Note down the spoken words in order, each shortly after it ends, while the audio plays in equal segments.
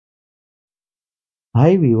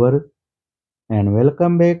Hi viewers and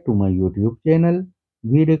welcome back to my YouTube channel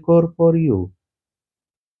We Decor for You.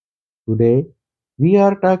 Today we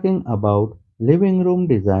are talking about living room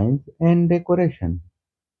designs and decoration.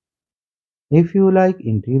 If you like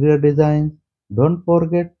interior designs, don't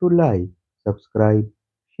forget to like, subscribe,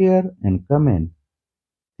 share and comment.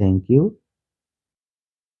 Thank you.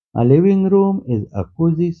 A living room is a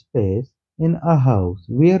cozy space in a house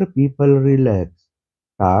where people relax,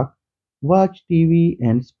 talk, watch TV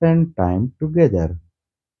and spend time together.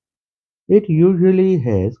 It usually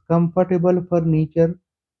has comfortable furniture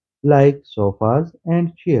like sofas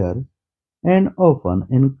and chairs, and often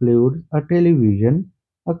includes a television,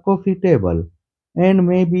 a coffee table, and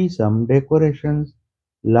maybe some decorations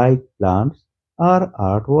like plants or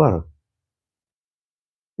artwork.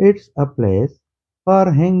 It's a place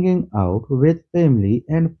for hanging out with family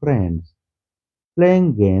and friends,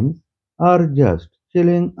 playing games, or just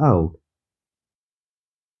chilling out.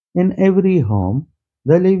 In every home,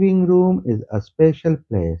 the living room is a special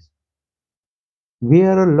place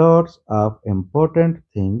where lots of important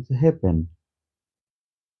things happen.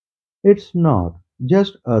 It's not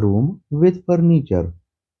just a room with furniture.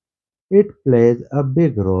 It plays a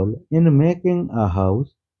big role in making a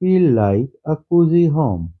house feel like a cozy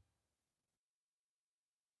home.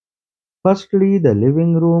 Firstly, the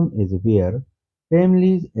living room is where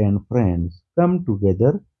families and friends come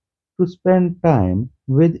together to spend time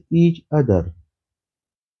with each other.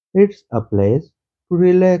 It's a place to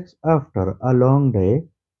relax after a long day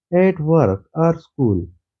at work or school.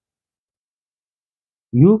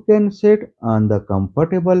 You can sit on the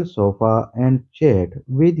comfortable sofa and chat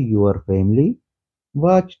with your family,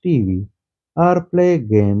 watch TV, or play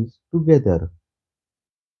games together.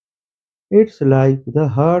 It's like the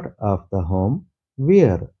heart of the home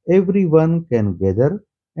where everyone can gather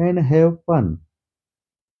and have fun.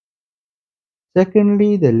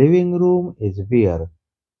 Secondly, the living room is where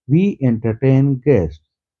we entertain guests.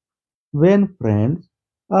 When friends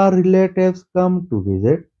or relatives come to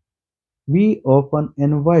visit, we often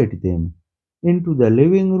invite them into the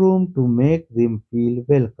living room to make them feel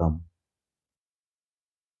welcome.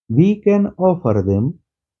 We can offer them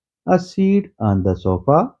a seat on the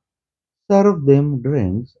sofa, serve them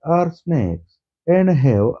drinks or snacks, and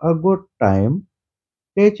have a good time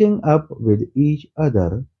catching up with each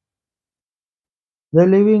other. The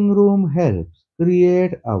living room helps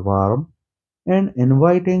create a warm and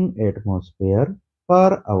inviting atmosphere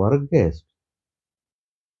for our guests.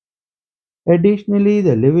 Additionally,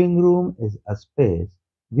 the living room is a space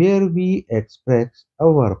where we express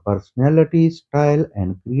our personality, style,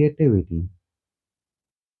 and creativity.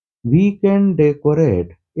 We can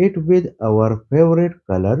decorate it with our favorite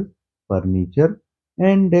colors, furniture,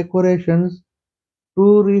 and decorations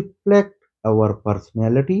to reflect our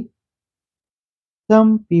personality.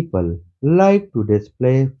 Some people like to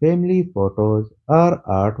display family photos or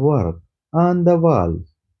artwork on the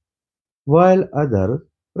walls, while others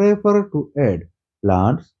prefer to add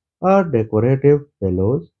plants or decorative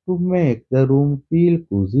pillows to make the room feel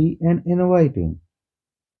cozy and inviting.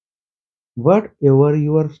 Whatever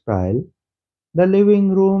your style, the living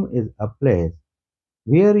room is a place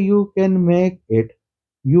where you can make it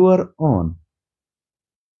your own.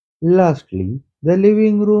 Lastly, the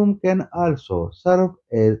living room can also serve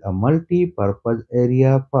as a multi-purpose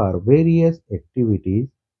area for various activities.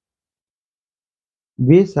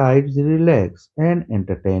 Besides relax and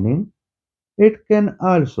entertaining, it can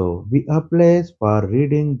also be a place for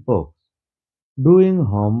reading books, doing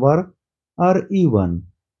homework, or even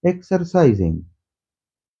exercising.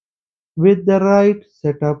 With the right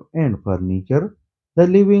setup and furniture, the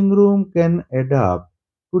living room can adapt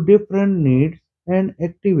to different needs and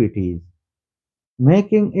activities,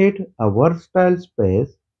 making it a versatile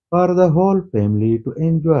space for the whole family to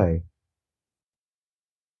enjoy.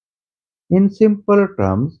 In simple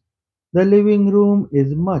terms, the living room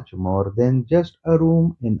is much more than just a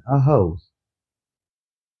room in a house.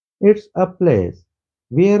 It's a place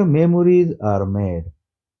where memories are made,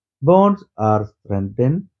 bonds are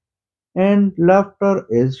strengthened, and laughter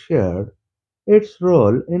is shared. Its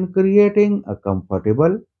role in creating a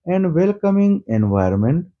comfortable and welcoming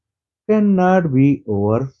environment cannot be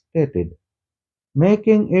overstated,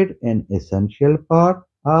 making it an essential part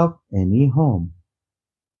of any home.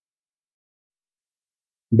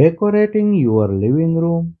 Decorating your living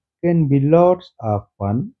room can be lots of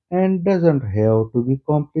fun and doesn't have to be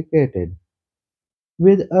complicated.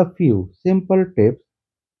 With a few simple tips,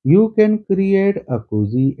 you can create a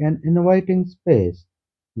cozy and inviting space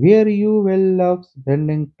where you will love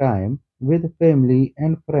spending time with family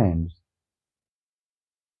and friends.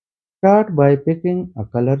 Start by picking a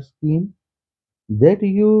color scheme. that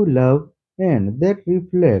you love and that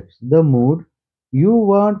reflects the mood you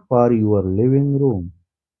want for your living room.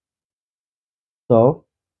 Soft,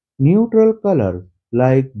 neutral colors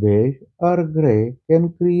like beige or gray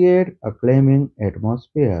can create a calming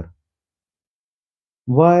atmosphere,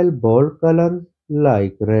 while bold colors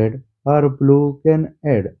like red or blue can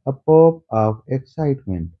add a pop of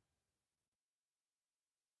excitement.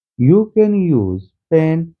 You can use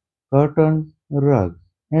paint, curtains, rugs,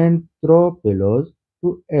 and throw pillows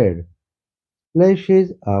to add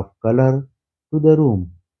splashes of color to the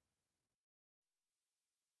room.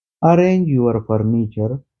 Arrange your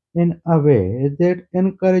furniture in a way that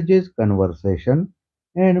encourages conversation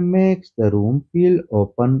and makes the room feel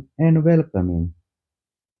open and welcoming.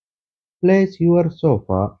 Place your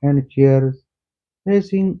sofa and chairs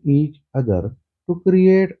facing each other to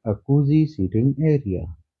create a cozy sitting area,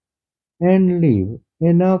 and leave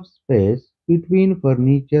enough space between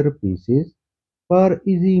furniture pieces for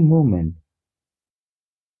easy movement.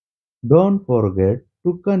 Don't forget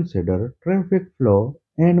to consider traffic flow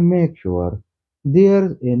and make sure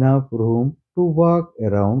there's enough room to walk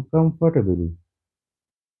around comfortably.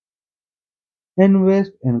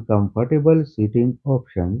 Invest in comfortable seating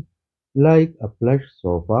options like a plush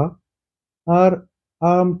sofa or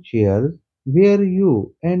armchairs where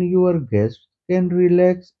you and your guests can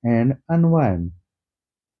relax and unwind.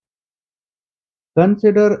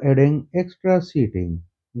 Consider adding extra seating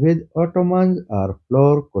with ottomans or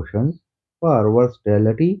floor cushions for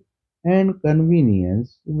versatility and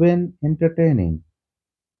convenience when entertaining.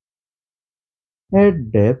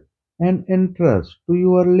 Add depth and interest to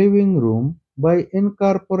your living room by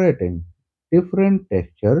incorporating different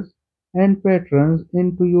textures and patterns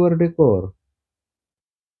into your decor.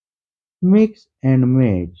 Mix and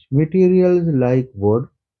match materials like wood,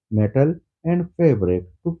 metal, and fabric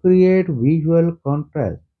to create visual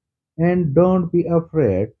contrast. And don't be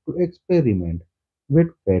afraid to experiment with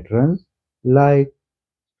patterns like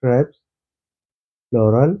stripes,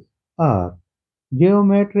 florals, or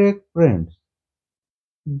geometric prints.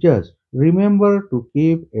 Just remember to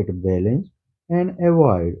keep it balanced and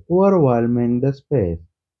avoid overwhelming the space.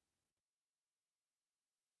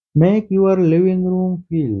 Make your living room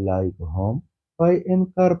feel like home by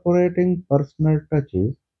incorporating personal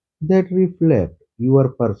touches that reflect your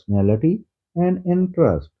personality and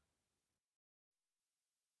interest.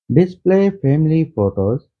 Display family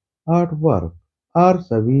photos, artwork, or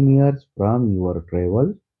souvenirs from your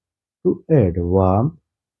travels to add warmth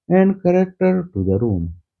and character to the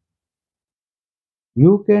room.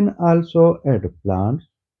 You can also add plants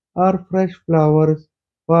or fresh flowers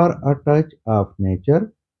for a touch of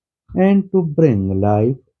nature and to bring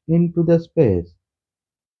life into the space.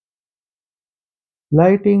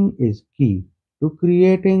 Lighting is key to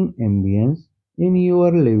creating ambience in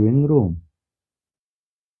your living room.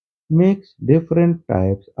 Mix different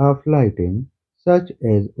types of lighting such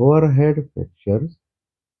as overhead fixtures,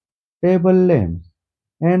 table lamps,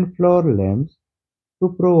 and floor lamps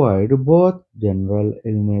to provide both general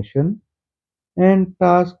illumination and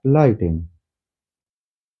task lighting.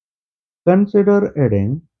 Consider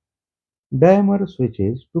adding dimmer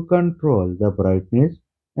switches to control the brightness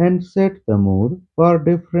and set the mood for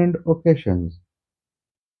different occasions.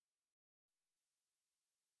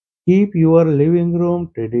 Keep your living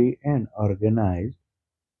room tidy and organized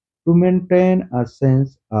to maintain a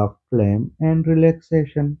sense of calm and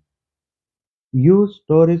relaxation. Use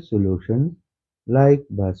storage solutions like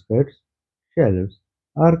baskets, shelves,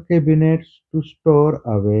 or cabinets to store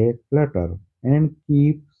away clutter and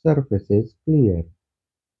keep surfaces clear.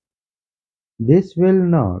 This will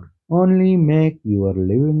not only make your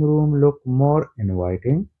living room look more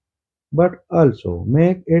inviting but also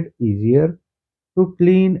make it easier to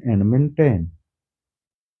clean and maintain.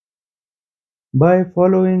 By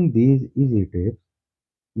following these easy tips,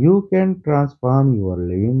 you can transform your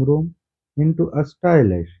living room into a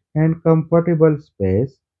stylish and comfortable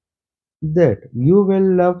space that you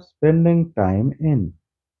will love spending time in.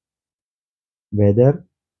 Whether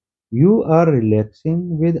you are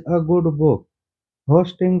relaxing with a good book,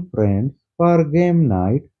 hosting friends for game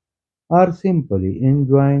night, or simply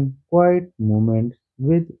enjoying quiet moments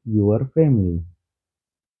with your family,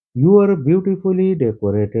 your beautifully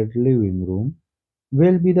decorated living room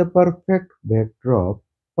will be the perfect backdrop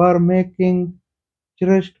for making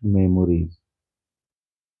cherished memories.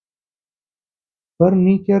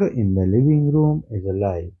 Furniture in the living room is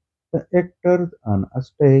like the actors on a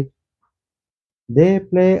stage. They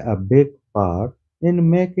play a big part in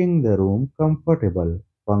making the room comfortable,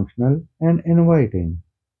 functional, and inviting.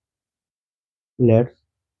 Let's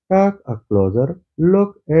take a closer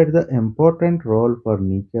look at the important role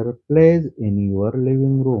furniture plays in your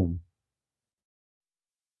living room.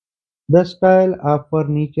 The style of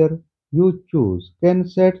furniture you choose can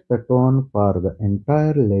set the tone for the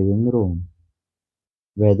entire living room.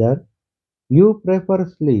 Whether you prefer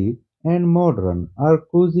sleek and modern or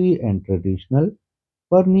cozy and traditional,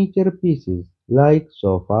 furniture pieces like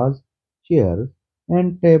sofas, chairs,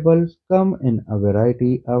 and tables come in a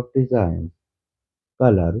variety of designs,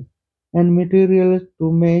 colors, and materials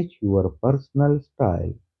to match your personal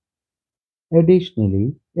style.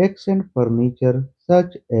 Additionally, accent furniture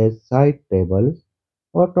such as side tables,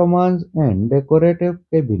 ottomans, and decorative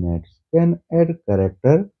cabinets can add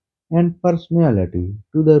character and personality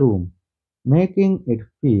to the room, making it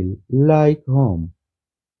feel like home.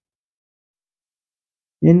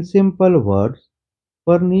 In simple words,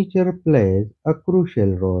 furniture plays a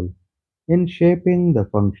crucial role in shaping the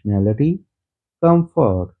functionality,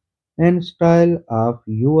 comfort, and style of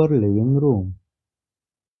your living room.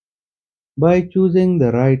 By choosing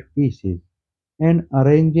the right pieces and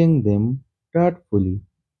arranging them thoughtfully,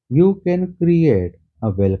 you can create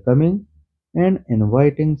a welcoming and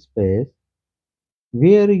inviting space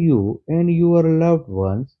where you and your loved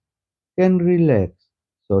ones can relax,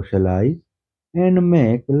 socialize, and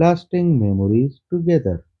make lasting memories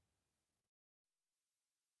together.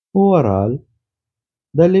 Overall,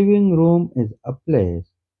 the living room is a place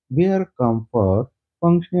where comfort,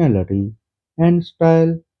 functionality, and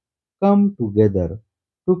style come together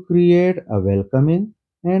to create a welcoming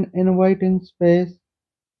and inviting space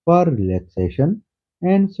for relaxation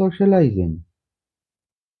and socializing.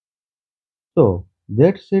 So,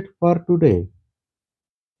 that's it for today.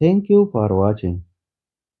 Thank you for watching.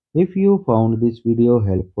 If you found this video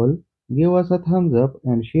helpful, give us a thumbs up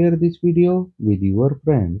and share this video with your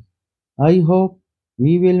friends. I hope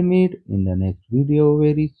we will meet in the next video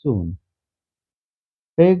very soon.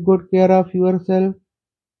 Take good care of yourself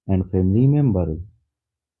and family members.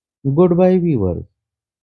 Goodbye, viewers.